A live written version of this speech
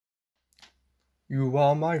You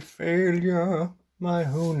are my failure, my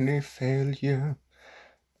only failure.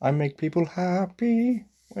 I make people happy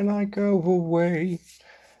when I go away.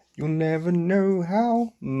 You'll never know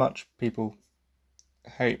how much people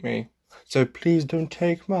hate me. So please don't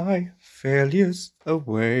take my failures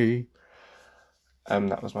away.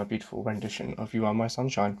 That was my beautiful rendition of You Are My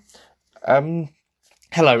Sunshine.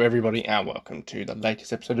 Hello everybody and welcome to the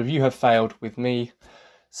latest episode of You Have Failed with me,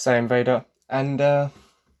 Sam Vader. And I'm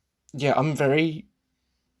really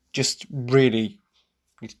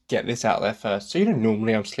need to get this out there first. So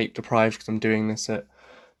normally I'm sleep deprived because I'm doing this at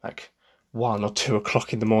like 1 or 2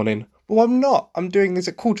 o'clock in the morning. Well, I'm not. I'm doing this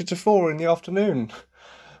at 3:45 in the afternoon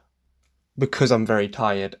because I'm very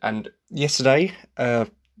tired. And yesterday,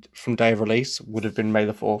 from day of release, would have been May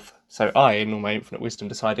the 4th. So I, in all my infinite wisdom,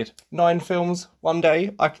 decided 9 films one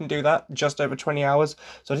day. I can do that, just over 20 hours.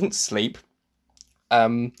 So I didn't sleep.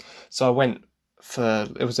 So I went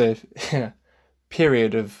it was a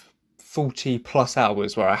period of 40 plus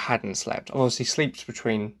hours where I hadn't slept. I obviously slept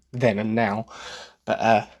between then and now,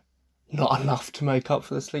 but not enough to make up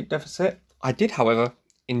for the sleep deficit. I did, however,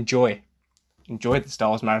 enjoy the Star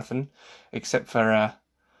Wars marathon, except for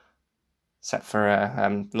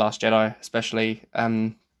Last Jedi, especially.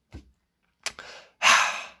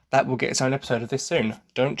 That will get its own episode of this soon.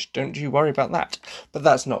 Don't you worry about that. But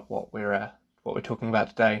that's not what we're talking about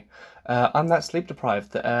today. I'm that sleep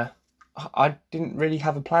deprived that I didn't really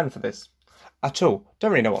have a plan for this at all.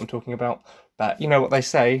 Don't really know what I'm talking about. But you know what they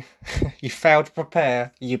say, you fail to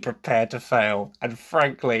prepare, you prepare to fail. And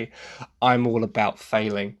frankly, I'm all about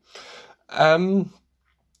failing. So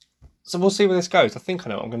we'll see where this goes. I think I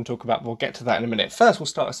know what I'm going to talk about, but we'll get to that in a minute. First, we'll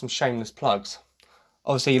start with some shameless plugs.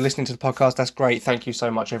 Obviously, you're listening to the podcast. That's great. Thank you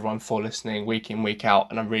so much, everyone, for listening week in, week out.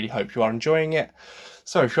 And I really hope you are enjoying it.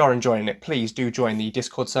 So if you are enjoying it, please do join the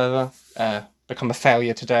Discord server. Become a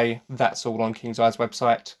failure today. That's all on King's Eye's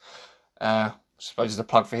website. I suppose there's a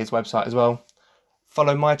plug for his website as well.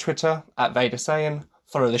 Follow my Twitter, @VaderSayin.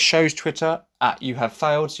 Follow the show's Twitter,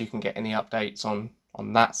 @YouHaveFailed, so you can get any updates on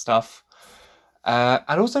that stuff.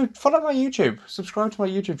 And also follow my YouTube. Subscribe to my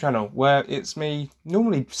YouTube channel, where it's me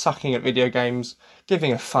normally sucking at video games,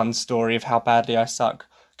 giving a fun story of how badly I suck.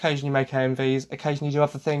 Occasionally make AMVs, occasionally do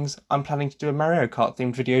other things. I'm planning to do a Mario Kart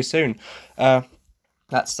themed video soon.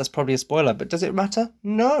 That's probably a spoiler, but does it matter?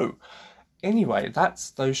 No. Anyway, that's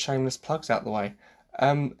those shameless plugs out the way.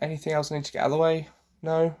 Anything else I need to get out of the way?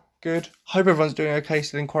 No? Good. Hope everyone's doing okay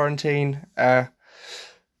still in quarantine. The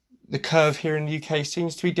curve here in the UK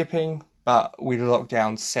seems to be dipping, but with the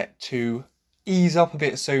lockdown set to ease up a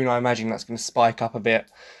bit soon, I imagine that's going to spike up a bit.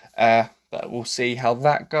 But we'll see how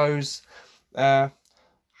that goes.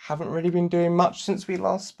 Haven't really been doing much since we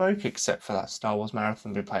last spoke, except for that Star Wars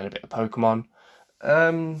marathon. Been playing a bit of Pokemon.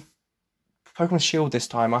 Pokemon Shield this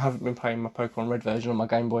time. I haven't been playing my Pokemon Red version on my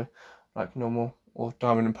Game Boy like normal, or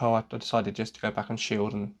Diamond and Pearl. I decided just to go back on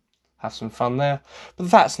Shield and have some fun there. But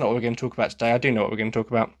that's not what we're going to talk about today. I do know what we're going to talk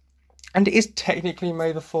about. And it is technically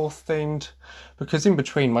May the 4th themed, because in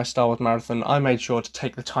between my Star Wars marathon, I made sure to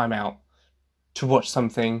take the time out to watch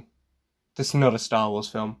something that's not a Star Wars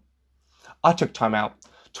film. I took time out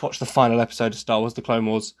to watch the final episode of Star Wars: The Clone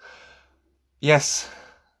Wars. Yes,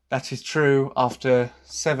 that is true. After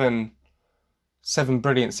seven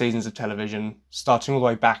brilliant seasons of television, starting all the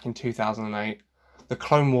way back in 2008, The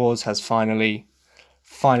Clone Wars has finally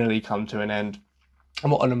come to an end.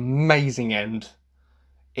 And what an amazing end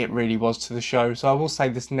it really was to the show. So I will say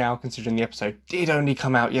this now, considering the episode did only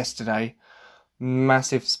come out yesterday.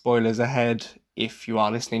 Massive spoilers ahead if you are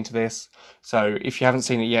listening to this. So if you haven't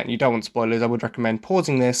seen it yet and you don't want spoilers, I would recommend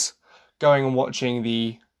pausing this, going and watching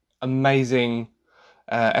the amazing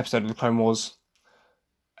episode of The Clone Wars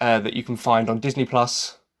that you can find on Disney+,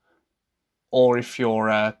 or if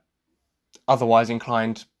you're otherwise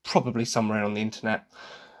inclined, probably somewhere on the internet.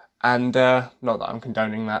 And not that I'm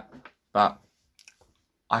condoning that, but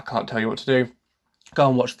I can't tell you what to do. Go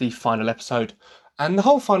and watch the final episode. And the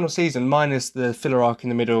whole final season, minus the filler arc in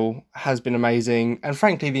the middle, has been amazing. And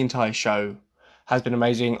frankly, the entire show has been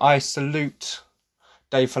amazing. I salute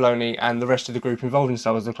Dave Filoni and the rest of the group involved in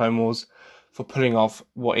Star Wars: The Clone Wars for pulling off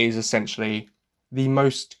what is essentially the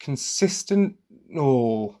most consistent,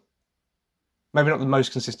 or maybe not the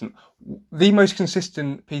most consistent, the most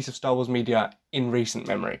consistent piece of Star Wars media in recent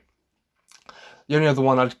memory. The only other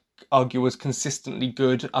one I'd argue was consistently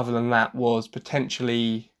good, other than that, was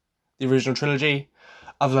potentially the original trilogy.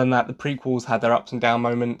 Other than that, the prequels had their ups and down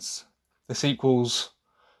moments. The sequels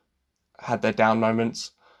had their down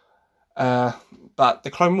moments. But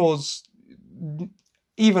the Clone Wars,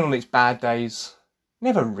 even on its bad days,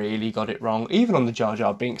 never really got it wrong. Even on the Jar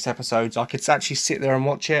Jar Binks episodes, I could actually sit there and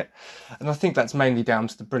watch it. And I think that's mainly down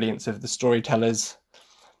to the brilliance of the storytellers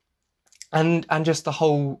and just the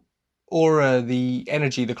whole aura, the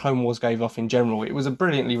energy the Clone Wars gave off in general. It was a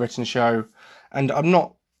brilliantly written show. And I'm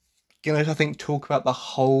not going to, I think, talk about the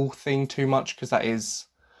whole thing too much because that is...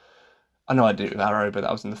 I know I did it with Arrow, but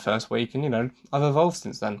that was in the first week. And, I've evolved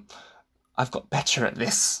since then. I've got better at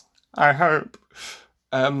this. I hope.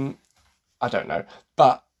 I don't know.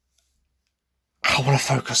 But I want to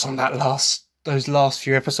focus on those last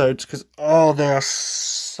few episodes because, they're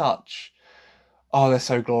so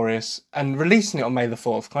glorious. And releasing it on May the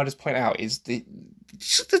 4th, can I just point out, is the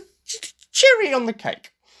cherry on the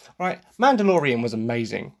cake. Right? Mandalorian was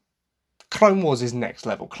amazing. Clone Wars is next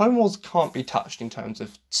level. Clone Wars can't be touched in terms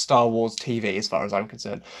of Star Wars TV as far as I'm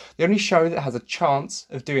concerned. The only show that has a chance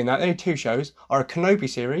of doing that, the only two shows, are a Kenobi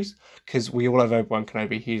series, because we all have Obi-Wan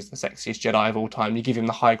Kenobi, he's the sexiest Jedi of all time, you give him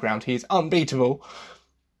the high ground, he is unbeatable.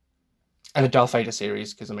 And a Darth Vader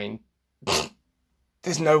series, because,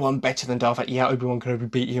 there's no one better than Darth Vader. Yeah, Obi-Wan Kenobi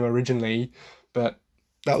beat him originally, but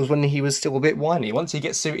that was when he was still a bit whiny. Once he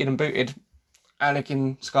gets suited and booted,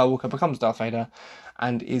 Anakin Skywalker becomes Darth Vader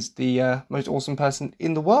and is the most awesome person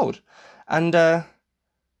in the world. And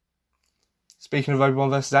speaking of Obi-Wan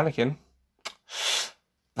versus Anakin,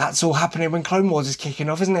 that's all happening when Clone Wars is kicking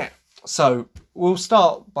off, isn't it? So we'll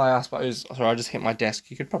start by, I suppose... Sorry, I just hit my desk.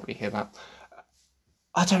 You could probably hear that.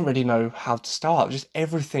 I don't really know how to start. Just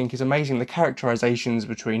everything is amazing. The characterizations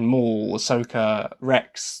between Maul, Ahsoka,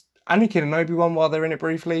 Rex, Anakin and Obi-Wan while they're in it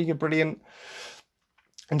briefly are brilliant.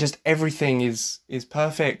 And just everything is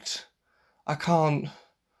perfect. I've got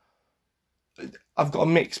a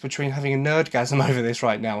mix between having a nerdgasm over this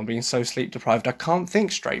right now and being so sleep deprived I can't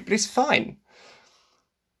think straight, but it's fine.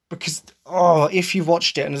 Because, if you've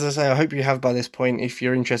watched it, and as I say, I hope you have by this point, if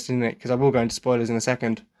you're interested in it, because I will go into spoilers in a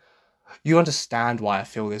second, you understand why I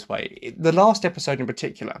feel this way. The last episode in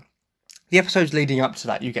particular, the episodes leading up to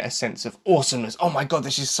that, you get a sense of awesomeness. Oh my god,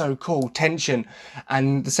 this is so cool. Tension.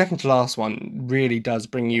 And the second to last one really does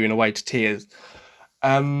bring you in a way to tears.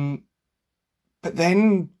 But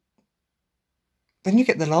then you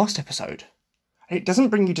get the last episode. And it doesn't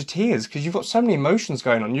bring you to tears because you've got so many emotions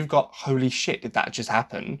going on. You've got, holy shit, did that just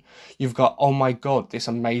happen? You've got, oh my god, this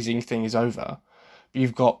amazing thing is over. But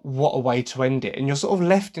you've got, what a way to end it. And you're sort of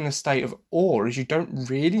left in a state of awe as you don't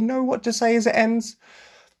really know what to say as it ends.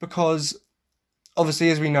 Because, obviously,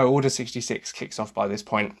 as we know, Order 66 kicks off by this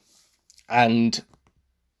point. And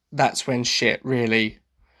that's when shit really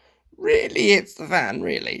hits the fan,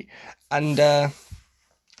 really. And the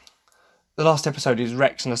last episode is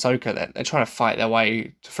Rex and Ahsoka. They're trying to fight their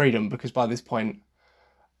way to freedom because by this point,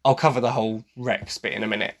 I'll cover the whole Rex bit in a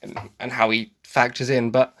minute and how he factors in.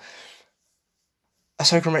 But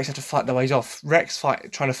Ahsoka and Rex have to fight their ways off. Rex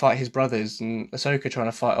trying to fight his brothers, and Ahsoka trying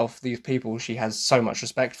to fight off these people she has so much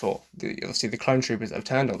respect for. Obviously, the clone troopers that have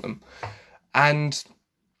turned on them. And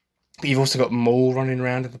you've also got Maul running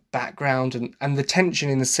around in the background, and the tension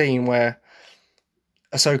in the scene where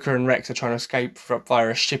Ahsoka and Rex are trying to escape via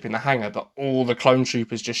a ship in the hangar, but all the clone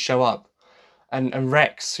troopers just show up. And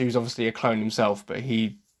Rex, who's obviously a clone himself, but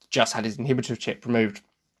he just had his inhibitor chip removed,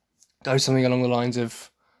 goes something along the lines of,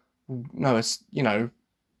 no, it's,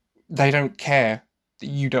 they don't care that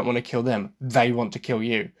you don't want to kill them. They want to kill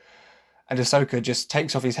you. And Ahsoka just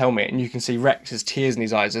takes off his helmet, and you can see Rex's tears in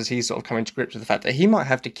his eyes as he's sort of coming to grips with the fact that he might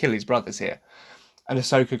have to kill his brothers here. And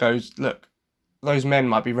Ahsoka goes, look, those men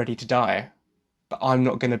might be ready to die, but I'm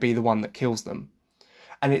not going to be the one that kills them.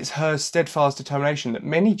 And it's her steadfast determination that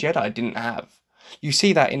many Jedi didn't have. You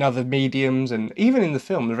see that in other mediums, and even in the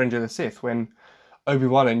film, The Revenge of the Sith, when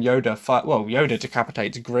Obi-Wan and Yoda fight... Well, Yoda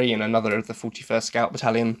decapitates Gree and another of the 41st Scout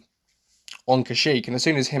Battalion on Kashyyyk, and as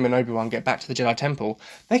soon as him and Obi-Wan get back to the Jedi Temple,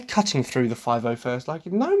 they're cutting through the 501st like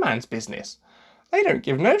no man's business. They don't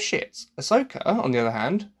give no shits. Ahsoka, on the other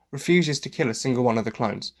hand, refuses to kill a single one of the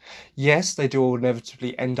clones. Yes, they do all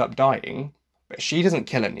inevitably end up dying, but she doesn't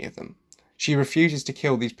kill any of them. She refuses to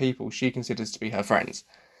kill these people she considers to be her friends.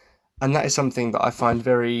 And that is something that I find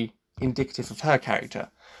very indicative of her character.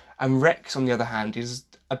 And Rex, on the other hand, is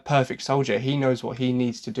a perfect soldier. He knows what he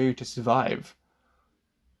needs to do to survive.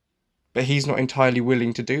 But he's not entirely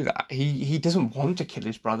willing to do that. He doesn't want to kill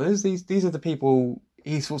his brothers. These are the people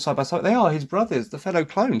he's fought side by side. They are his brothers, the fellow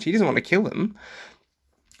clones. He doesn't want to kill them.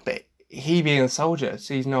 But he, being a soldier,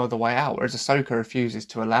 sees no other way out, whereas Ahsoka refuses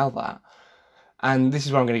to allow that. And this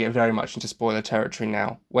is where I'm going to get very much into spoiler territory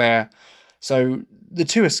now, so the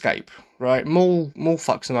two escape, right? Maul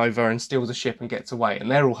fucks them over and steals a ship and gets away, and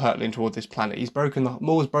they're all hurtling toward this planet.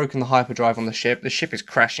 Maul's broken the hyperdrive on the ship. The ship is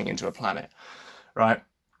crashing into a planet, right?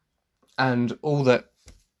 And all that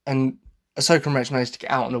And Ahsoka and Rex manage to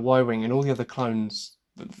get out on a Y-wing, and all the other clones,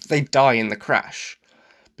 they die in the crash.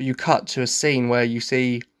 But you cut to a scene where you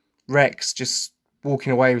see Rex just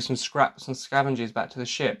walking away with some scraps and scavengers back to the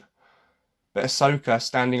ship, but Ahsoka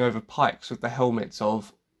standing over pikes with the helmets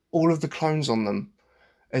of all of the clones on them,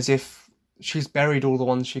 as if she's buried all the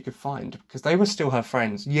ones she could find, because they were still her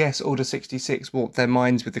friends. Yes, Order 66 warped their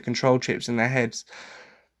minds with the control chips in their heads,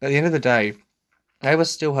 but at the end of the day, they were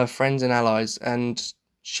still her friends and allies, and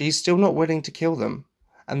she's still not willing to kill them.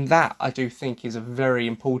 And that, I do think, is a very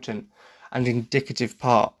important and indicative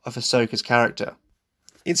part of Ahsoka's character.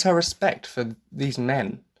 It's her respect for these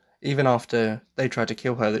men, even after they try to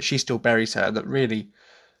kill her, that she still buries her, that really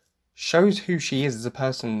shows who she is as a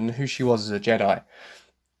person and who she was as a Jedi.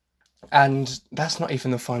 And that's not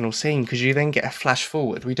even the final scene, because you then get a flash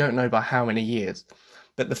forward. We don't know by how many years,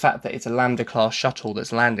 but the fact that it's a Lambda class shuttle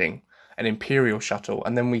that's landing, an Imperial shuttle,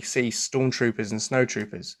 and then we see stormtroopers and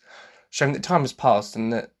snowtroopers, showing that time has passed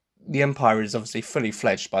and that the Empire is obviously fully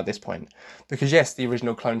fledged by this point. Because yes, the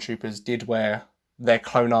original clone troopers did wear their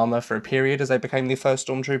clone armor for a period as they became the first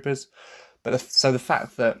stormtroopers, but so the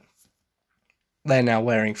fact that they're now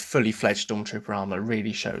wearing fully fledged stormtrooper armor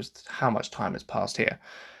really shows how much time has passed here.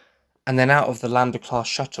 And then out of the Lambda class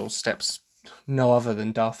shuttle steps no other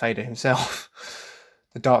than Darth Vader himself,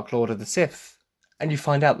 the Dark Lord of the Sith. And you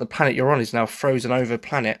find out the planet you're on is now a frozen over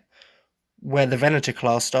planet where the Venator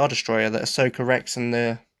class Star Destroyer that Ahsoka, Rex, and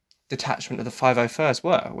the detachment of the 501st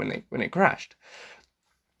were when it crashed.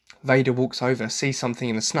 Vader walks over, sees something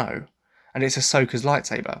in the snow, and it's Ahsoka's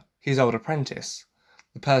lightsaber, his old apprentice,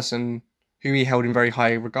 the person who he held in very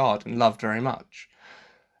high regard and loved very much.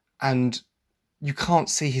 And you can't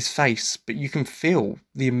see his face, but you can feel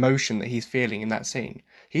the emotion that he's feeling in that scene.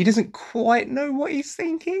 He doesn't quite know what he's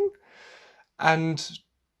thinking, and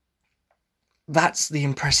that's the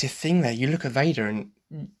impressive thing there. You look at Vader and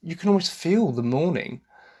you can almost feel the mourning,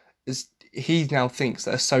 as he now thinks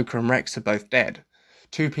that Ahsoka and Rex are both dead.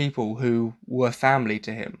 Two people who were family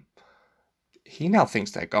to him. He now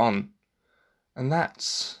thinks they're gone. And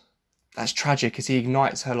that's tragic, as he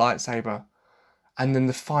ignites her lightsaber. And then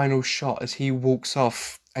the final shot as he walks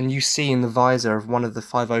off, and you see in the visor of one of the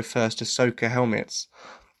 501st Ahsoka helmets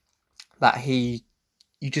that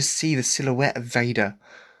you just see the silhouette of Vader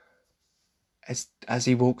as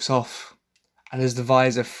he walks off, and as the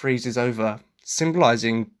visor freezes over,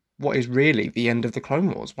 symbolising what is really the end of the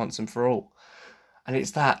Clone Wars once and for all. And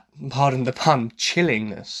it's that, pardon the pun,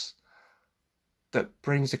 chillingness that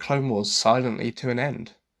brings the Clone Wars silently to an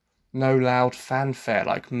end. No loud fanfare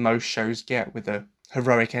like most shows get with a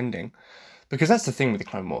heroic ending. Because that's the thing with the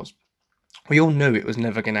Clone Wars. We all knew it was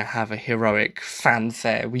never going to have a heroic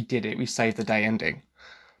fanfare, we did it, we saved the day ending.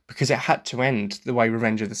 Because it had to end the way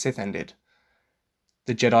Revenge of the Sith ended.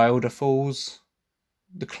 The Jedi Order falls,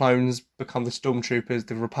 the clones become the Stormtroopers,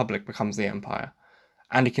 the Republic becomes the Empire.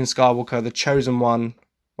 Anakin Skywalker, the Chosen One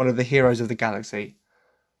of the heroes of the galaxy,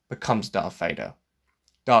 becomes Darth Vader.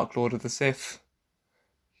 Dark Lord of the Sith,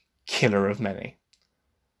 killer of many.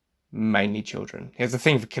 Mainly children. He has a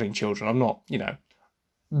thing for killing children. I'm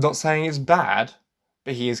not saying it's bad,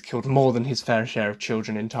 but he has killed more than his fair share of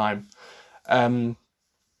children in time.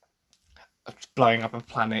 Blowing up a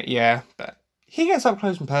planet, yeah, but he gets up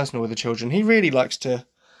close and personal with the children. He really likes to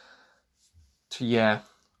yeah,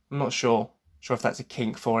 I'm not sure if that's a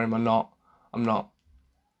kink for him or not. I'm not.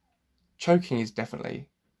 Choking is definitely,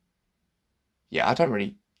 yeah, I don't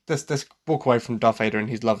really. Let's walk away from Darth Vader and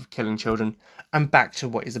his love of killing children, and back to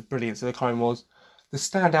what is the brilliance of the Clone Wars. The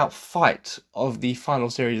standout fight of the final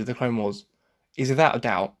series of the Clone Wars is without a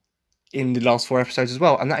doubt in the last 4 episodes as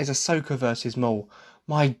well, and that is Ahsoka versus Maul.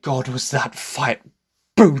 My God, was that fight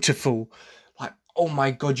beautiful! Like, oh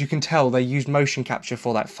my God, you can tell they used motion capture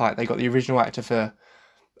for that fight. They got the original actor for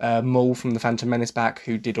Maul from the Phantom Menace back,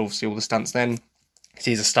 who did obviously all the stunts then, because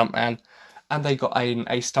he's a stuntman. And they got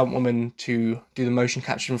a stunt woman to do the motion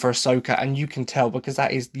capturing for Ahsoka, and you can tell because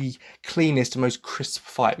that is the cleanest and most crisp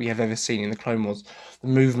fight we have ever seen in the Clone Wars. The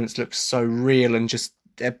movements look so real and just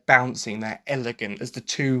they're bouncing, they're elegant as the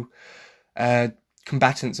two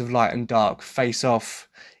combatants of light and dark face off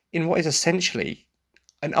in what is essentially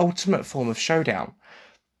an ultimate form of showdown.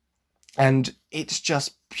 And it's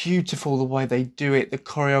just beautiful the way they do it, the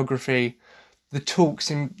choreography, the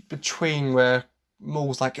talks in between where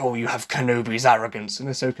Maul's like, oh, you have Kenobi's arrogance. And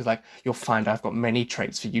Ahsoka's like, you'll find I've got many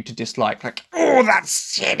traits for you to dislike. Like, oh, that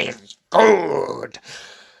shit is good.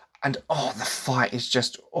 And, oh, the fight is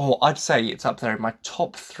just, oh, I'd say it's up there in my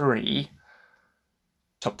top 3,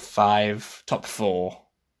 top 5, top 4.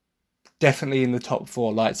 Definitely in the top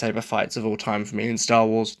 4 lightsaber fights of all time for me in Star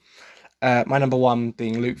Wars. My number one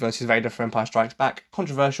being Luke versus Vader for Empire Strikes Back.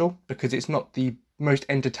 Controversial, because it's not the most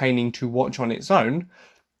entertaining to watch on its own,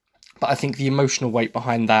 but I think the emotional weight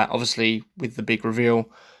behind that, obviously with the big reveal,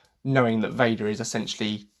 knowing that Vader is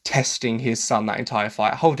essentially testing his son that entire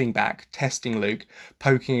fight, holding back, testing Luke,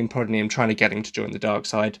 poking and prodding him, trying to get him to join the dark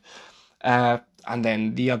side. And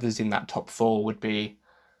then the others in that top four would be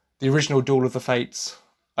the original Duel of the Fates,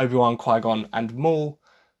 Obi-Wan, Qui-Gon, and Maul.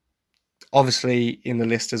 Obviously, in the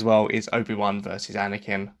list as well is Obi-Wan versus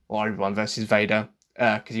Anakin, or Obi-Wan versus Vader,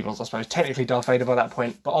 because he was, I suppose, technically Darth Vader by that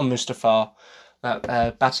point, but on Mustafar,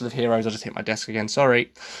 that Battle of Heroes, I just hit my desk again,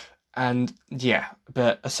 sorry. And yeah,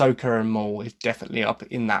 but Ahsoka and Maul is definitely up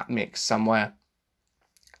in that mix somewhere.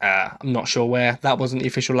 I'm not sure where. That wasn't the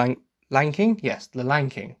official ranking? Yes, the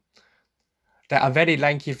ranking. There are very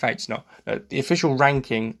lanky fates. No, the official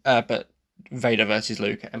ranking, but Vader versus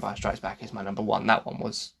Luke at Empire Strikes Back is my number one. That one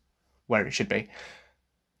was where it should be.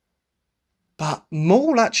 But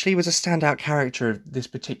Maul actually was a standout character of this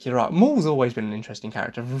particular arc. Maul's always been an interesting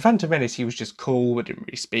character. From Phantom Menace, he was just cool, but didn't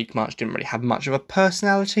really speak much, didn't really have much of a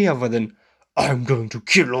personality other than, I'm going to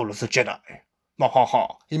kill all of the Jedi. Ha ha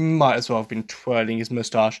ha. He might as well have been twirling his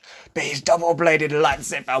moustache, but his double-bladed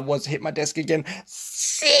lightsaber was hit my desk again.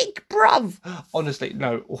 Sick, bruv! Honestly,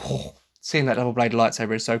 no. Oh, seeing that double-bladed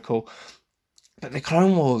lightsaber is so cool. But the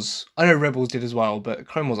Clone Wars, I know Rebels did as well, but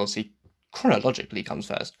Clone Wars obviously chronologically comes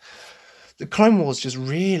first. The Clone Wars just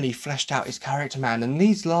really fleshed out his character, man, and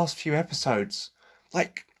these last few episodes,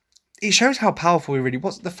 like, it shows how powerful he really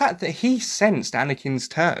was. The fact that he sensed Anakin's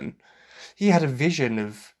turn. He had a vision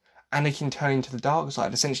of Anakin turning to the dark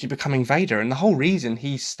side, essentially becoming Vader, and the whole reason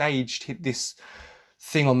he staged this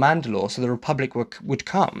thing on Mandalore so the Republic would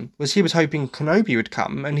come was he was hoping Kenobi would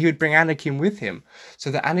come and he would bring Anakin with him so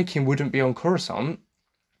that Anakin wouldn't be on Coruscant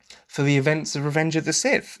for the events of Revenge of the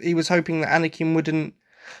Sith. He was hoping that Anakin wouldn't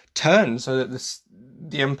turn so that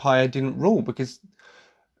the Empire didn't rule, because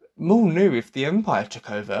Maul knew if the Empire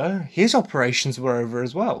took over, his operations were over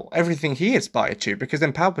as well. Everything he aspired to, because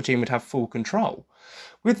then Palpatine would have full control.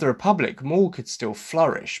 With the Republic, Maul could still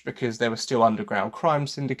flourish because there were still underground crime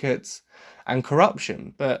syndicates and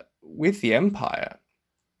corruption. But with the Empire,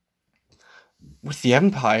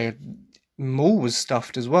 Maul was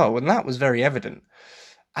stuffed as well, and that was very evident.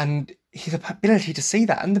 And his ability to see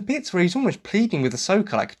that, and the bits where he's almost pleading with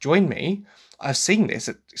Ahsoka, like, join me, I've seen this,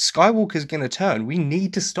 Skywalker's going to turn, we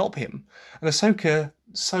need to stop him. And Ahsoka,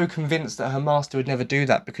 so convinced that her master would never do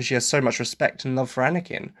that because she has so much respect and love for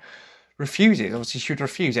Anakin, refuses. Obviously she would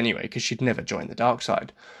refuse anyway because she'd never join the dark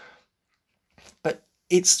side. But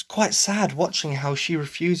it's quite sad watching how she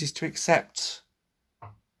refuses to accept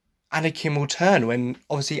Anakin will turn when,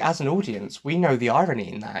 obviously, as an audience, we know the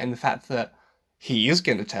irony in that, in the fact that he is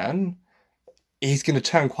going to turn. He's going to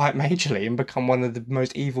turn quite majorly and become one of the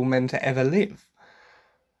most evil men to ever live.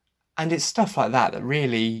 And it's stuff like that that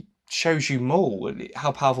really shows you Maul,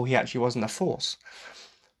 how powerful he actually was in the Force.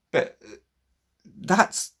 But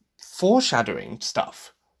that's foreshadowing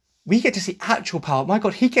stuff. We get to see actual power. My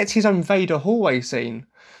God, he gets his own Vader hallway scene.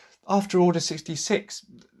 After Order 66,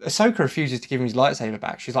 Ahsoka refuses to give him his lightsaber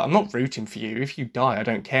back. She's like, I'm not rooting for you. If you die, I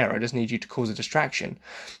don't care. I just need you to cause a distraction.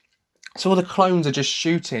 So all the clones are just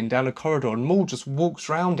shooting down a corridor and Maul just walks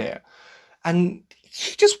around it. And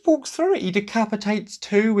he just walks through it. He decapitates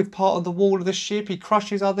two with part of the wall of the ship. He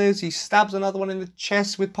crushes others. He stabs another one in the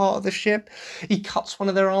chest with part of the ship. He cuts one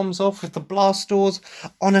of their arms off with the blast doors.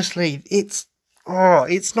 Honestly, it's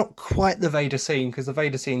not quite the Vader scene, because the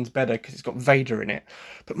Vader scene's better because it's got Vader in it.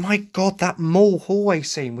 But my God, that Maul hallway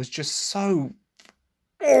scene was just so...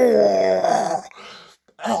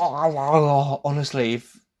 honestly,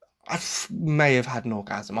 I may have had an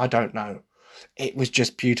orgasm. I don't know. It was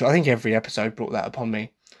just beautiful. I think every episode brought that upon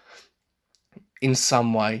me in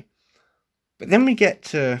some way. But then we get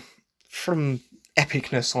to, from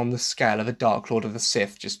epicness on the scale of a Dark Lord of the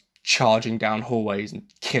Sith, just charging down hallways and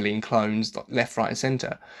killing clones left, right and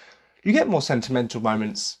centre, you get more sentimental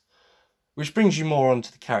moments, which brings you more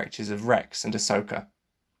onto the characters of Rex and Ahsoka.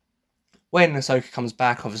 When Ahsoka comes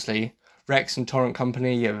back, obviously, Rex and Torrent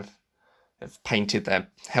Company have painted their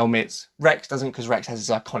helmets. Rex doesn't, because Rex has his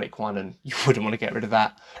iconic one and you wouldn't want to get rid of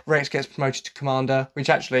that. Rex gets promoted to Commander, which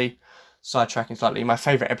actually, sidetracking slightly, my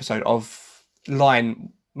favourite episode of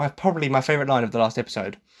probably my favourite line of the last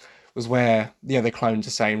episode was where the other clones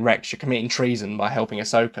are saying, Rex, you're committing treason by helping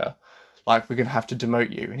Ahsoka. Like, we're going to have to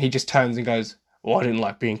demote you. And he just turns and goes, well, I didn't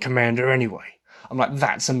like being commander anyway. I'm like,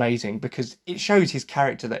 that's amazing, because it shows his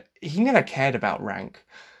character that he never cared about rank.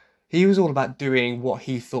 He was all about doing what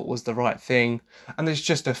he thought was the right thing. And there's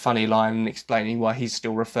just a funny line explaining why he's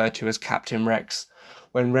still referred to as Captain Rex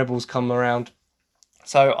when Rebels come around.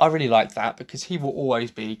 So I really like that because he will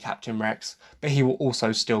always be Captain Rex, but he will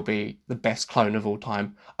also still be the best clone of all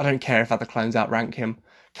time. I don't care if other clones outrank him.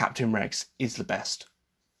 Captain Rex is the best.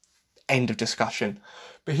 End of discussion.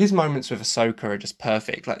 But his moments with Ahsoka are just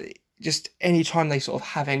perfect. Like, just any time they sort of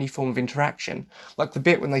have any form of interaction. Like the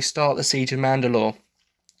bit when they start the siege of Mandalore,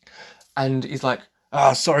 and he's like,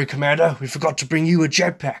 sorry, Commander, we forgot to bring you a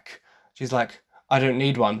jetpack. She's like, I don't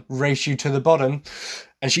need one. Race you to the bottom.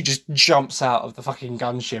 And she just jumps out of the fucking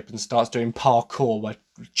gunship and starts doing parkour by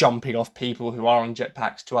jumping off people who are on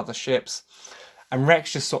jetpacks to other ships. And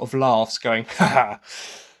Rex just sort of laughs, going, haha.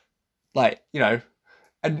 Like,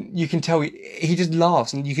 and you can tell he just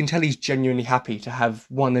laughs, and you can tell he's genuinely happy to have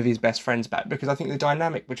one of his best friends back, because I think the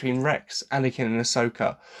dynamic between Rex, Anakin, and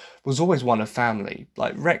Ahsoka was always one of family.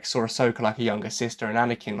 Like, Rex saw Ahsoka like a younger sister, and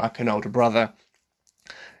Anakin like an older brother.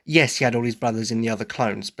 Yes, he had all his brothers in the other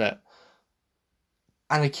clones, but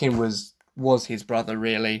Anakin was his brother,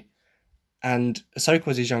 really, and Ahsoka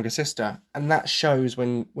was his younger sister, and that shows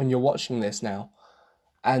when you're watching this now.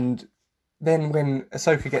 And then when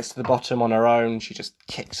Ahsoka gets to the bottom on her own, she just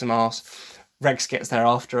kicks some ass. Rex gets there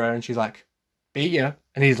after her, and she's like, beat ya.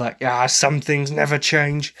 And he's like, some things never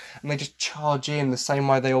change. And they just charge in the same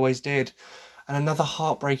way they always did. And another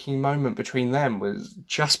heartbreaking moment between them was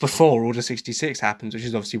just before Order 66 happens, which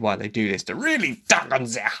is obviously why they do this, to really tug on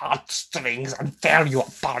their heartstrings and tear you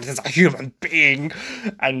apart as a human being.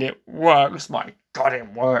 And it works. My God,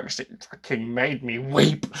 it works. It fucking made me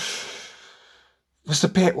weep. Was the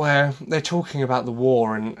bit where they're talking about the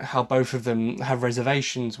war and how both of them have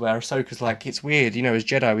reservations, where Ahsoka's like, it's weird, as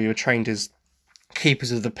Jedi we were trained as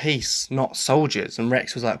keepers of the peace, not soldiers. And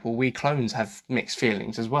Rex was like, well, we clones have mixed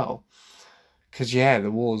feelings as well. Because, the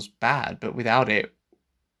war's bad, but without it,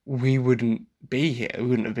 we wouldn't be here. We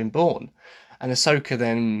wouldn't have been born. And Ahsoka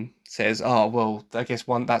then says, well, I guess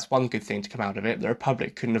that's one good thing to come out of it. The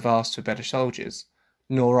Republic couldn't have asked for better soldiers.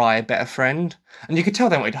 Nor I, a better friend. And you could tell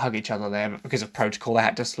they wanted to hug each other there, but because of protocol, they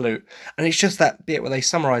had to salute. And it's just that bit where they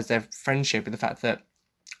summarise their friendship with the fact that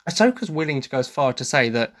Ahsoka's willing to go as far to say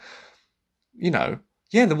that,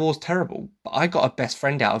 the war's terrible, but I got a best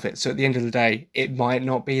friend out of it, so at the end of the day, it might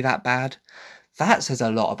not be that bad. That says a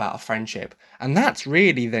lot about a friendship. And that's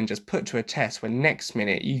really then just put to a test when next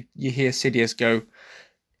minute you hear Sidious go,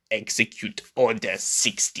 execute Order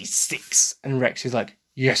 66. And Rex is like,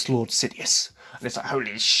 yes, Lord Sidious. And it's like,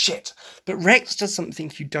 holy shit. But Rex does something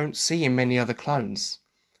you don't see in many other clones.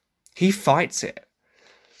 He fights it.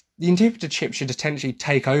 The Interpreter chip should potentially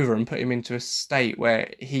take over and put him into a state where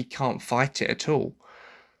he can't fight it at all.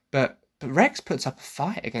 But Rex puts up a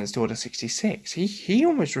fight against Order 66. He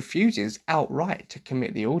almost refuses outright to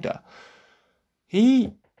commit the order.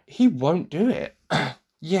 He won't do it.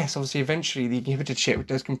 Yes, obviously, eventually the Interpreter chip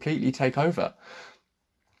does completely take over.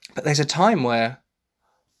 But there's a time where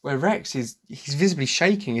Rex he's visibly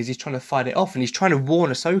shaking as he's trying to fight it off, and he's trying to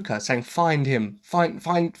warn Ahsoka, saying, find him, find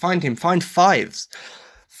him, find Fives.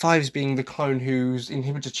 Fives being the clone whose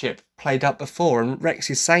inhibitor chip played up before, and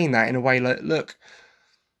Rex is saying that in a way like, look,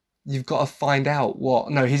 you've got to find out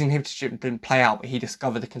his inhibitor chip didn't play out, but he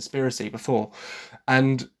discovered the conspiracy before.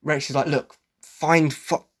 And Rex is like, look, find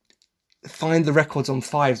the records on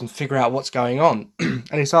Fives and figure out what's going on.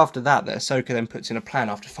 And it's after that Ahsoka then puts in a plan,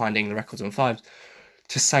 after finding the records on Fives,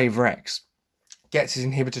 to save Rex, gets his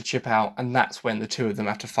inhibitor chip out, and that's when the two of them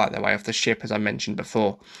have to fight their way off the ship, as I mentioned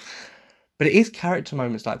before. But it is character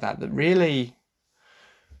moments like that really,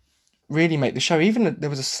 really make the show. Even there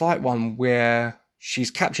was a slight one where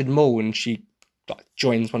she's captured Maul and she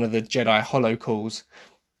joins one of the Jedi holo calls,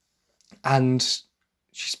 and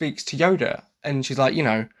she speaks to Yoda, and she's like,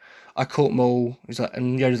 I caught Maul.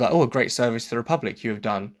 And Yoda's like, a great service to the Republic you have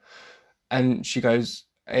done. And she goes,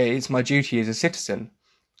 it's my duty as a citizen.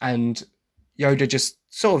 And Yoda just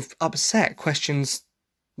sort of upset, questions,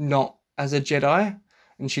 not as a Jedi?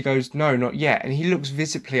 And she goes, no, not yet. And he looks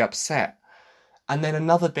visibly upset. And then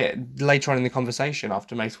another bit later on in the conversation,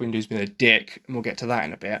 after Mace Windu's been a dick, and we'll get to that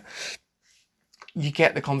in a bit, you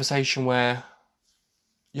get the conversation where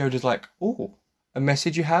Yoda's like, a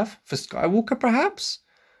message you have for Skywalker, perhaps?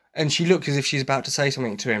 And she looks as if she's about to say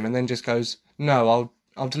something to him, and then just goes, no,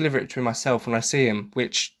 I'll deliver it to him myself when I see him,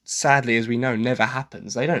 which, sadly, as we know, never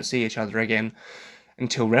happens. They don't see each other again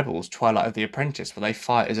until Rebels, Twilight of the Apprentice, where they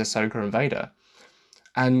fight as Ahsoka and Vader.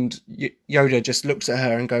 And Yoda just looks at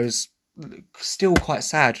her and goes, still quite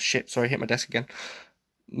sad, hit my desk again,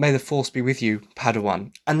 may the Force be with you,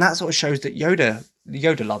 Padawan. And that sort of shows that Yoda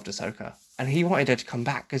loved Ahsoka, and he wanted her to come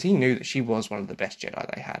back because he knew that she was one of the best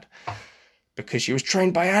Jedi they had. Because she was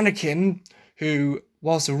trained by Anakin, who,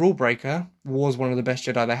 whilst a rule breaker, was one of the best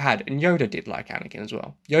Jedi they had. And Yoda did like Anakin as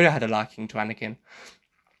well. Yoda had a liking to Anakin.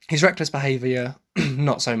 His reckless behaviour,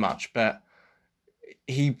 not so much, but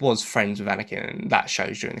he was friends with Anakin, and that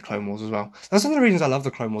shows during the Clone Wars as well. That's one of the reasons I love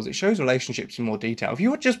the Clone Wars. It shows relationships in more detail. If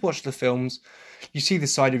you just watch the films, you see the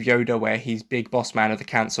side of Yoda where he's big boss man of the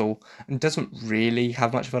council and doesn't really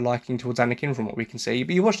have much of a liking towards Anakin from what we can see.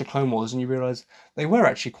 But you watch the Clone Wars and you realise they were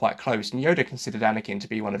actually quite close, and Yoda considered Anakin to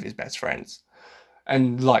be one of his best friends.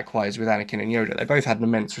 And likewise with Anakin and Yoda, they both had an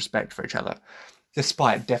immense respect for each other,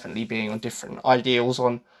 despite definitely being on different ideals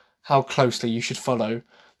on how closely you should follow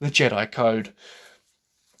the Jedi Code.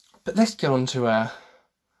 But let's get on to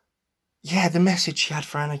the message she had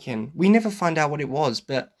for Anakin. We never find out what it was,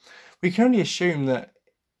 but we can only assume that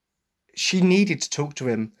she needed to talk to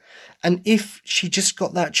him. And if she just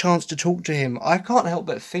got that chance to talk to him, I can't help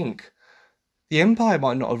but think the Empire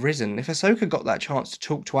might not have risen. If Ahsoka got that chance to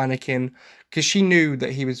talk to Anakin, because she knew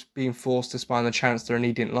that he was being forced to spy on the Chancellor and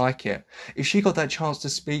he didn't like it, if she got that chance to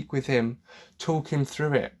speak with him, talk him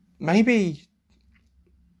through it, maybe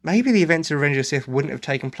the events of Revenge of the Sith wouldn't have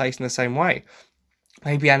taken place in the same way.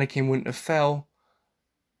 Maybe Anakin wouldn't have fell.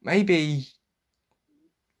 Maybe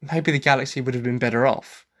the galaxy would have been better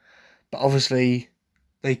off. But obviously,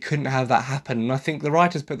 they couldn't have that happen. And I think the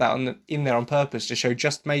writers put that in there on purpose to show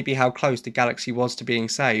just maybe how close the galaxy was to being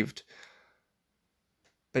saved.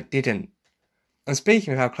 But didn't. And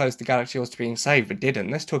speaking of how close the galaxy was to being saved, but didn't,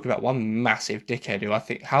 let's talk about one massive dickhead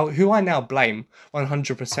who I now blame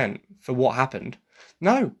 100% for what happened.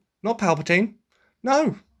 No, not Palpatine.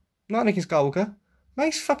 No, not Anakin Skywalker.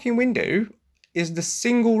 Mace fucking Windu is the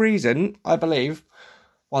single reason, I believe,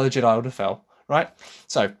 why the Jedi Order fell, right?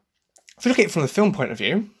 So, if we look at it from the film point of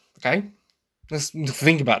view, okay, let's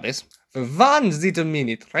think about this for 1 little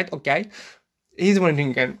minute, right? Okay, he's the one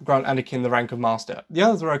who didn't grant Anakin the rank of Master. The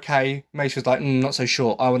others were okay. Mace was like, not so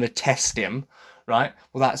sure. I want to test him, right?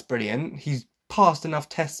 Well, that's brilliant. He's passed enough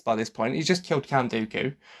tests by this point. He's just killed Count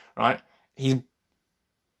Dooku, right? He's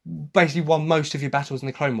basically won most of your battles in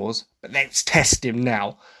the Clone Wars, but let's test him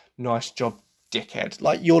now. Nice job, dickhead.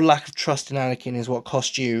 Like, your lack of trust in Anakin is what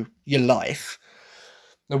cost you your life.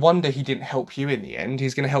 No wonder he didn't help you in the end.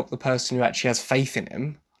 He's going to help the person who actually has faith in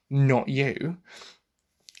him, not you.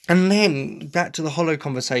 And then, back to the Hollow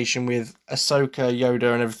conversation with Ahsoka,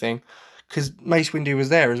 Yoda and everything, because Mace Windu was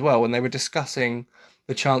there as well, and they were discussing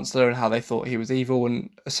the Chancellor and how they thought he was evil, and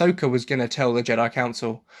Ahsoka was going to tell the Jedi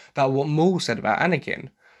Council about what Maul said about Anakin.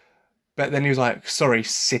 But then he was like, sorry,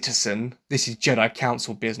 citizen, this is Jedi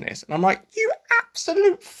Council business. And I'm like, you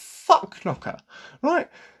absolute fuck knocker, right?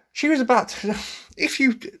 She was about to, if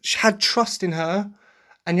you had trust in her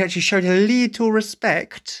and you actually showed a little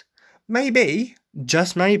respect, maybe,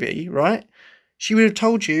 just maybe, right? She would have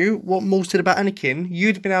told you what Maul said about Anakin.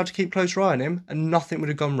 You'd have been able to keep close eye on him and nothing would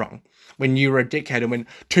have gone wrong. When you were a dickhead and went,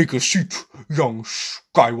 take a seat, young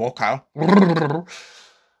Skywalker.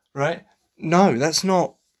 Right? No, that's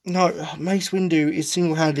not. No, Mace Windu is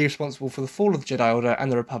single-handedly responsible for the fall of the Jedi Order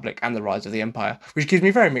and the Republic and the rise of the Empire, which gives me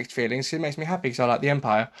very mixed feelings. It makes me happy because I like the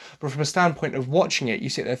Empire, but from a standpoint of watching it, you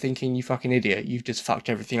sit there thinking, you fucking idiot, you've just fucked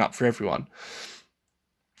everything up for everyone.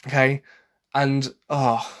 Okay? And,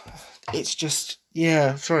 it's just,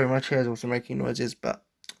 yeah, sorry, my chair's also making noises, but,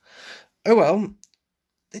 oh well.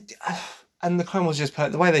 And the Clone Wars just,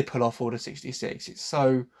 the way they pull off Order 66, it's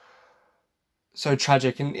so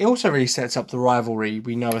tragic, and it also really sets up the rivalry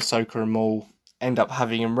we know Ahsoka and Maul end up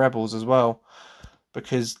having in Rebels as well,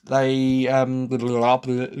 because they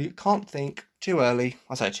can't think too early.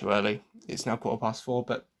 I say too early. It's now 4:15,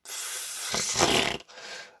 but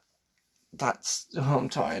I'm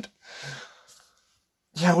tired.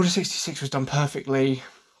 Yeah, Order 66 was done perfectly.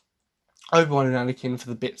 Obi-Wan and Anakin, for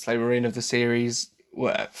the bits they were in of the series,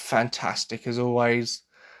 were fantastic as always.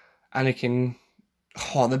 Anakin.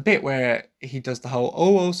 The bit where he does the whole,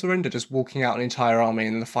 I'll surrender, just walking out an entire army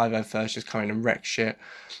and then the 501st just come in and wreck shit.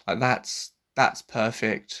 Like, that's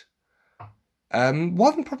perfect.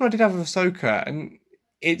 One problem I did have with Ahsoka, and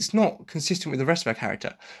it's not consistent with the rest of her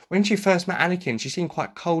character, when she first met Anakin, she seemed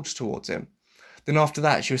quite cold towards him. Then after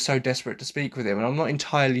that, she was so desperate to speak with him, and I'm not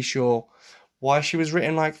entirely sure why she was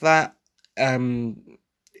written like that.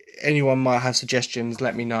 Anyone might have suggestions,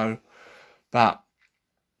 let me know. But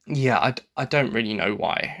yeah, I don't really know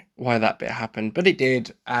why that bit happened, but it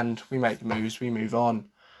did, and we make the moves, we move on.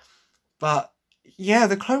 But yeah,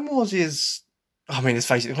 the Clone Wars is, let's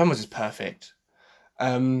face it, the Clone Wars is perfect.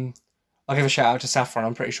 I'll give a shout out to Saffron.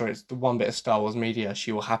 I'm pretty sure it's the one bit of Star Wars media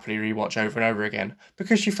she will happily rewatch over and over again,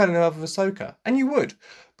 because she fell in love with Ahsoka. And you would,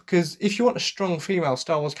 because if you want a strong female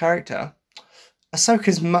Star Wars character,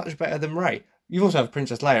 Ahsoka's much better than Rey. You also have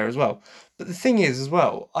Princess Leia as well. But the thing is, as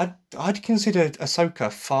well, I'd consider Ahsoka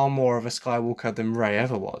far more of a Skywalker than Rey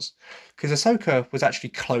ever was, because Ahsoka was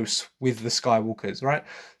actually close with the Skywalkers, right?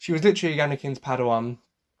 She was literally Anakin's Padawan,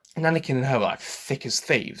 and Anakin and her were like thick as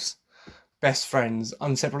thieves, best friends,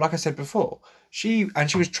 inseparable. Like I said before, she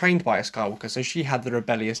was trained by a Skywalker, so she had the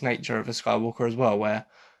rebellious nature of a Skywalker as well, where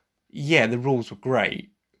yeah, the rules were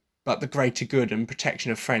great, but the greater good and protection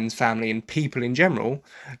of friends, family, and people in general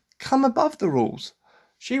come above the rules.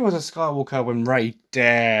 She was a Skywalker when Rey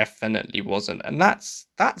definitely wasn't, and that's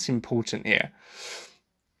important here.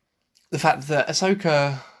 The fact that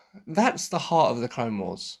Ahsoka, that's the heart of the Clone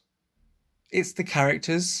Wars. It's the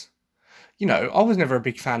characters. You know, I was never a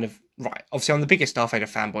big fan of. Right, obviously, I'm the biggest Darth Vader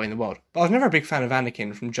fanboy in the world, but I was never a big fan of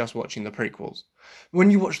Anakin from just watching the prequels.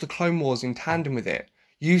 When you watch the Clone Wars in tandem with it,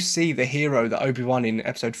 you see the hero that Obi-Wan in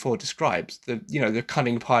Episode 4 describes, the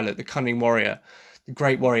cunning pilot, the cunning warrior, the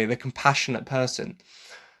great warrior, the compassionate person.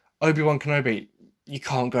 Obi-Wan Kenobi, you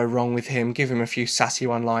can't go wrong with him. Give him a few sassy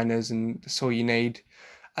one-liners and that's all you need.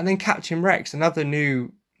 And then Captain Rex, another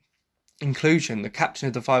new inclusion, the captain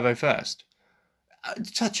of the 501st.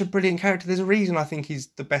 Such a brilliant character. There's a reason I think he's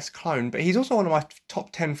the best clone, but he's also one of my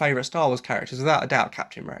top 10 favourite Star Wars characters, without a doubt,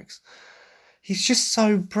 Captain Rex. He's just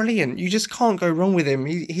so brilliant. You just can't go wrong with him.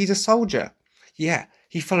 He's a soldier. Yeah,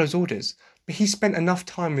 he follows orders, but he spent enough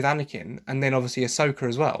time with Anakin, and then obviously Ahsoka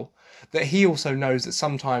as well, that he also knows that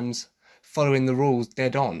sometimes following the rules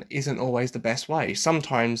dead on isn't always the best way.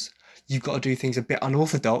 Sometimes you've got to do things a bit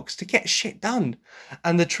unorthodox to get shit done.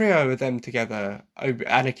 And the trio of them together,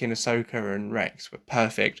 Anakin, Ahsoka, and Rex, were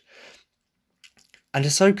perfect. And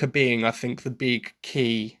Ahsoka being, I think, the big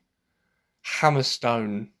key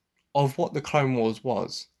hammerstone of what the Clone Wars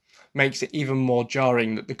was, makes it even more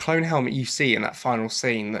jarring that the clone helmet you see in that final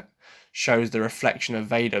scene that shows the reflection of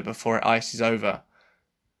Vader before it ices over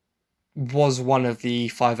was one of the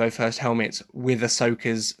 501st helmets with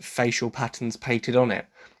Ahsoka's facial patterns painted on it.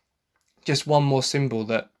 Just one more symbol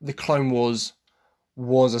that the Clone Wars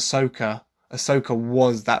was Ahsoka. Ahsoka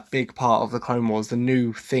was that big part of the Clone Wars, the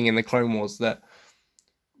new thing in the Clone Wars,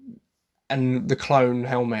 and the clone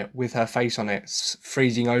helmet with her face on it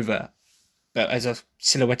freezing over, but as a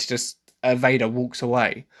silhouetted as Vader walks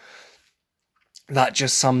away. That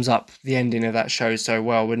just sums up the ending of that show so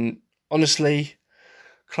well. And honestly,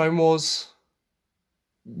 Clone Wars,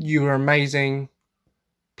 you were amazing.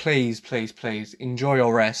 Please, please, please enjoy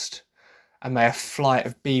your rest, and may a flight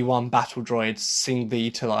of B1 battle droids sing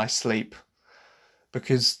thee till I sleep.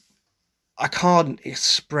 Because I can't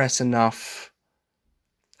express enough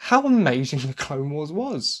how amazing the Clone Wars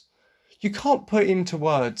was. You can't put into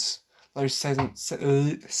words those season.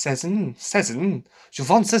 Je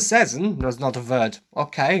want to season. That's not a word.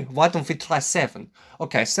 Okay, why don't we try 7?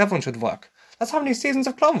 Okay, 7 should work. That's how many seasons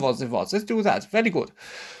of Clone Wars there was. Let's do that. Very good.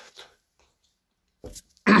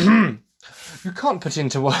 You can't put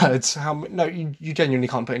into words you genuinely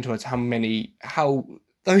can't put into words how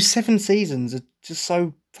those 7 seasons are just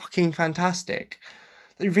so fucking fantastic.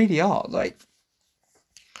 They really are. Like,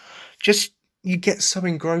 just, you get so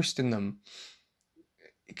engrossed in them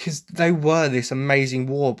because they were this amazing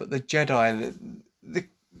war, but the Jedi,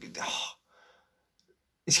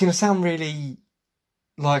 it's going to sound really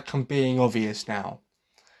like I'm being obvious now,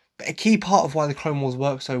 but a key part of why the Clone Wars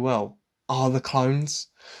work so well are the clones.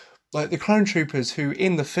 Like, the clone troopers who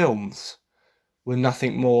in the films were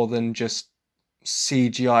nothing more than just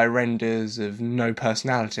CGI renders of no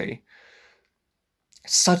personality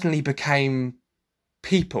suddenly became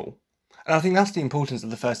people. And I think that's the importance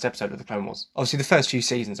of the first episode of the Clone Wars. Obviously, the first few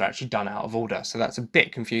seasons are actually done out of order, so that's a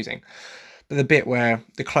bit confusing. But the bit where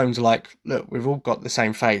the clones are like, look, we've all got the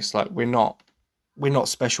same face, like, we're not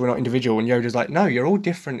special, we're not individual. And Yoda's like, no, you're all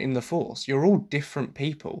different in the Force. You're all different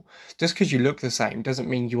people. Just because you look the same doesn't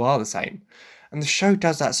mean you are the same. And the show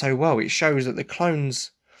does that so well. It shows that the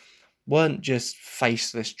clones weren't just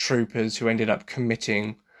faceless troopers who ended up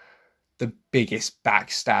committing the biggest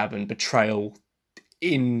backstab and betrayal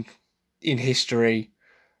in history,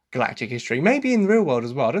 galactic history, maybe in the real world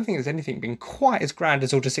as well. I don't think there's anything been quite as grand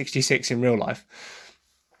as Order 66 in real life,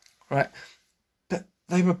 right? But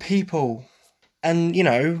they were people, and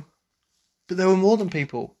but they were more than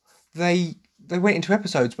people. They went into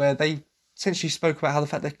episodes where they essentially spoke about how the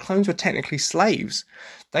fact that clones were technically slaves.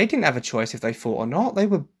 They didn't have a choice if they fought or not. They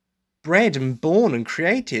were bred and born and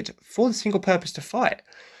created for the single purpose to fight.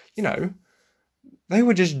 They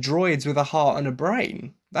were just droids with a heart and a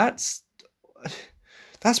brain. That's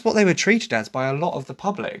what they were treated as by a lot of the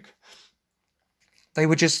public. They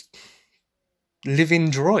were just living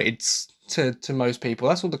droids to most people.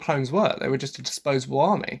 That's all the clones were. They were just a disposable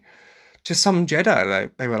army. To some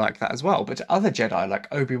Jedi, they were like that as well, but to other Jedi, like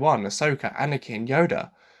Obi-Wan, Ahsoka, Anakin,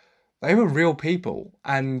 Yoda, they were real people,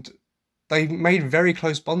 and they made very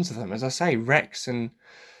close bonds with them. As I say, Rex and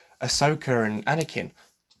Ahsoka and Anakin.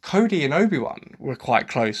 Cody and Obi-Wan were quite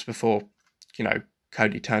close before,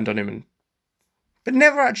 Cody turned on him, but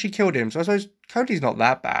never actually killed him. So I suppose Cody's not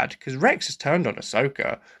that bad, because Rex has turned on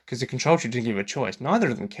Ahsoka, because the Control Chip didn't give him a choice. Neither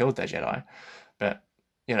of them killed their Jedi, but,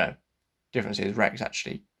 difference is Rex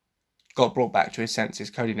actually got brought back to his senses.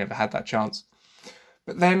 Cody never had that chance.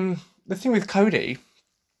 But then, the thing with Cody,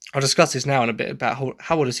 I'll discuss this now in a bit about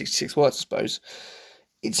how Order 66 works, I suppose.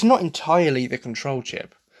 It's not entirely the Control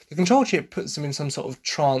Chip. The Control Chip puts them in some sort of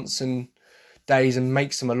trance and daze and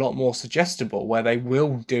makes them a lot more suggestible, where they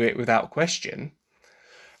will do it without question.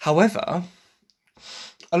 However,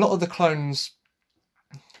 a lot of the clones,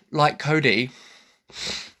 like Cody,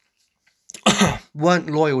 weren't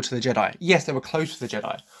loyal to the Jedi. Yes, they were close to the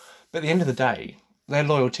Jedi, but at the end of the day, their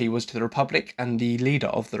loyalty was to the Republic and the leader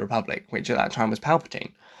of the Republic, which at that time was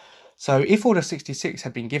Palpatine. So if Order 66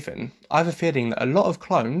 had been given, I have a feeling that a lot of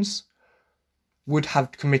clones would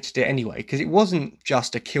have committed it anyway, because it wasn't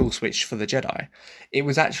just a kill switch for the Jedi. It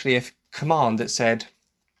was actually a command that said,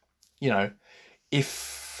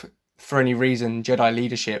 if for any reason Jedi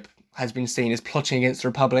leadership has been seen as plotting against the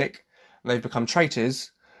Republic and they've become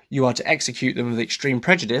traitors, you are to execute them with extreme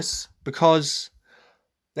prejudice because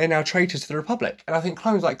they're now traitors to the Republic. And I think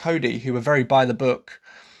clones like Cody, who were very by the book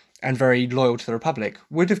and very loyal to the Republic,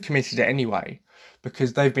 would have committed it anyway,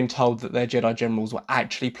 because they've been told that their Jedi generals were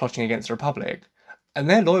actually plotting against the Republic, and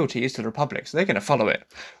their loyalty is to the Republic, so they're going to follow it.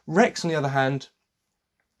 Rex, on the other hand,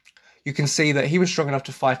 you can see that he was strong enough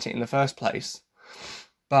to fight it in the first place,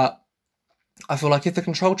 but I feel like if the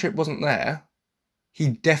Control Chip wasn't there, he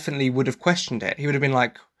definitely would have questioned it. He would have been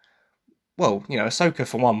like, well, Ahsoka,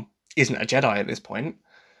 for one, isn't a Jedi at this point,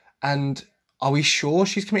 and are we sure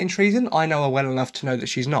she's committing treason? I know her well enough to know that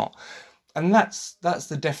she's not. And that's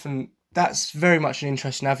very much an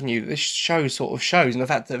interesting avenue that this show sort of shows, and the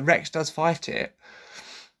fact that Rex does fight it,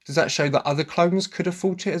 does that show that other clones could have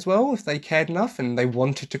fought it as well if they cared enough and they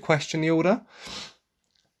wanted to question the Order?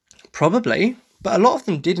 Probably, but a lot of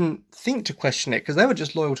them didn't think to question it because they were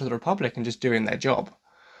just loyal to the Republic and just doing their job,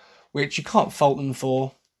 which you can't fault them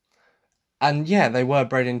for. And yeah, they were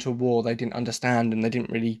bred into a war they didn't understand and they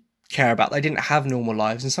didn't really care about. They didn't have normal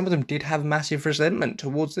lives, and some of them did have massive resentment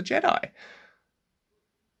towards the Jedi.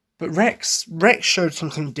 But Rex showed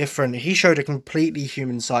something different. He showed a completely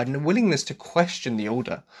human side and a willingness to question the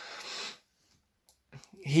Order.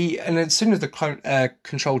 And as soon as the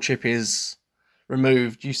Control Chip is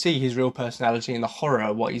removed, you see his real personality and the horror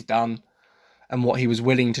of what he's done and what he was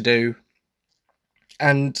willing to do.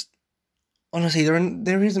 And honestly,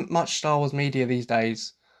 there isn't much Star Wars media these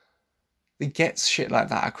days that gets shit like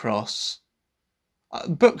that across.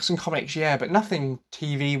 Books and comics, yeah, but nothing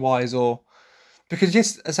TV-wise or... Because,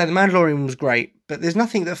 yes, as I say, The Mandalorian was great, but there's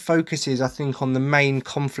nothing that focuses, I think, on the main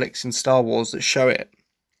conflicts in Star Wars that show it.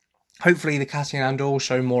 Hopefully, the Cassian Andor will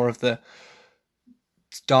show more of the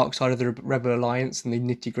dark side of the Rebel Alliance and the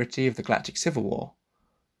nitty-gritty of the Galactic Civil War.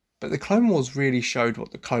 But the Clone Wars really showed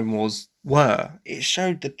what the Clone Wars were. It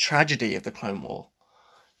showed the tragedy of the Clone War.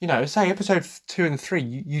 Say episode 2 and 3,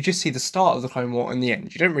 you just see the start of the Clone War and the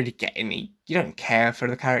end. You don't really get you don't care for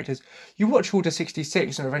the characters. You watch Order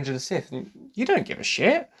 66 and Revenge of the Sith and you don't give a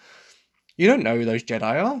shit. You don't know who those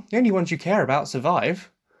Jedi are. The only ones you care about survive.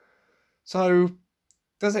 So,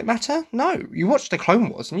 does it matter? No. You watch the Clone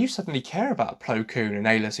Wars and you suddenly care about Plo Koon and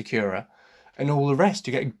Ayla Secura and all the rest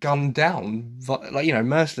who get gunned down,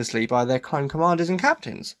 mercilessly by their clone commanders and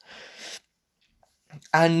captains.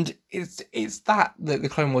 And it's that the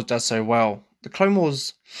Clone Wars does so well. The Clone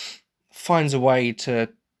Wars finds a way to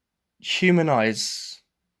humanize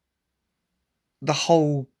the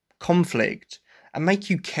whole conflict and make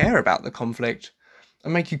you care about the conflict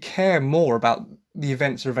and make you care more about the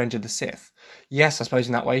events of Revenge of the Sith. Yes, I suppose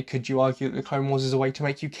in that way, could you argue that the Clone Wars is a way to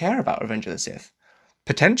make you care about Revenge of the Sith?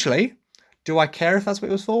 Potentially. Do I care if that's what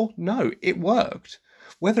it was for? No, it worked.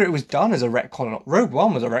 Whether it was done as a retcon or not, Rogue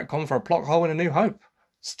One was a retcon for a plot hole in A New Hope.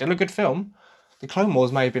 Still a good film. The Clone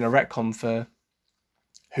Wars may have been a retcon for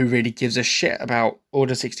who really gives a shit about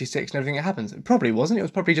Order 66 and everything that happens. It probably wasn't. It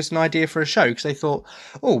was probably just an idea for a show because they thought,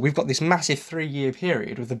 oh, we've got this massive 3-year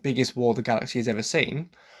period with the biggest war the galaxy has ever seen.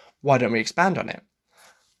 Why don't we expand on it?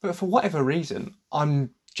 But for whatever reason,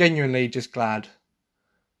 I'm genuinely just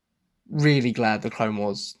really glad the Clone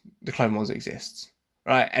Wars exists.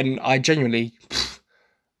 Right? And I genuinely...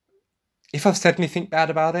 If I've said anything bad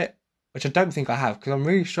about it, which I don't think I have, because I'm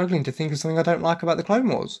really struggling to think of something I don't like about the Clone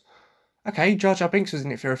Wars. Okay, Jar Jar Binks was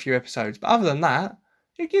in it for a few episodes, but other than that,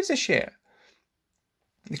 Who gives a shit?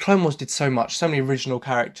 The Clone Wars did so much, so many original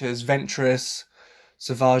characters: Ventress,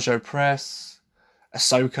 Savage Opress,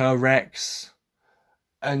 Ahsoka, Rex,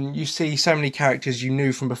 and you see so many characters you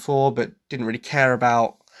knew from before but didn't really care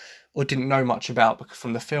about or didn't know much about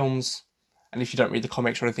from the films. And if you don't read the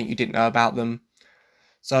comics or anything, you didn't know about them.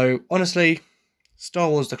 So honestly, Star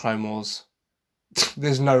Wars: The Clone Wars,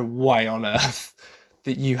 there's no way on earth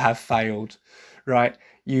that you have failed, right?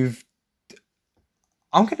 I'm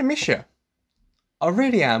gonna miss you. I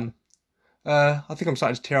really am. I think I'm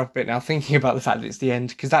starting to tear up a bit now thinking about the fact that it's the end,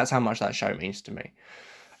 because that's how much that show means to me.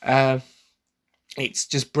 Uh, it's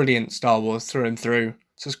just brilliant Star Wars through and through.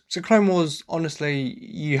 So Clone Wars, honestly,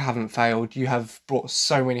 you haven't failed. You have brought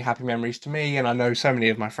so many happy memories to me, and I know so many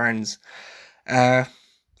of my friends. Uh,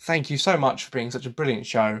 Thank you so much for being such a brilliant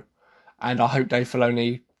show, and I hope Dave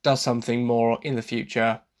Filoni does something more in the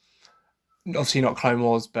future. Obviously not Clone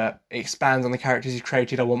Wars, but expands on the characters he's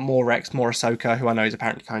created. I want more Rex, more Ahsoka, who I know is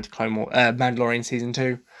apparently coming to Mandalorian Season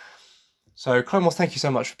 2. So Clone Wars, thank you so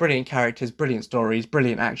much for brilliant characters, brilliant stories,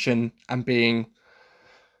 brilliant action, and being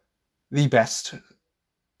the best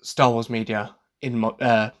Star Wars media in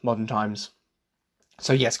modern times.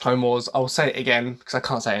 So yes, Clone Wars, I'll say it again because I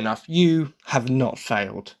can't say it enough. You have not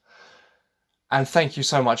failed. And thank you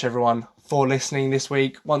so much, everyone, for listening this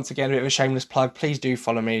week. Once again, a bit of a shameless plug. Please do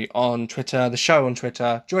follow me on Twitter, the show on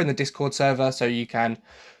Twitter. Join the Discord server so you can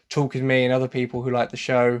talk with me and other people who like the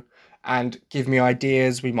show and give me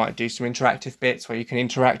ideas. We might do some interactive bits where you can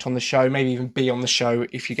interact on the show, maybe even be on the show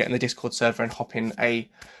if you get in the Discord server and hop in a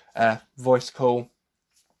voice call.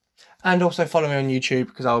 And also follow me on YouTube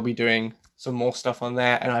because I'll be doing some more stuff on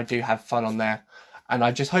there, and I do have fun on there. And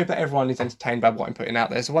I just hope that everyone is entertained by what I'm putting out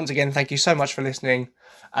there. So once again, thank you so much for listening,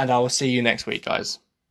 and I will see you next week, guys.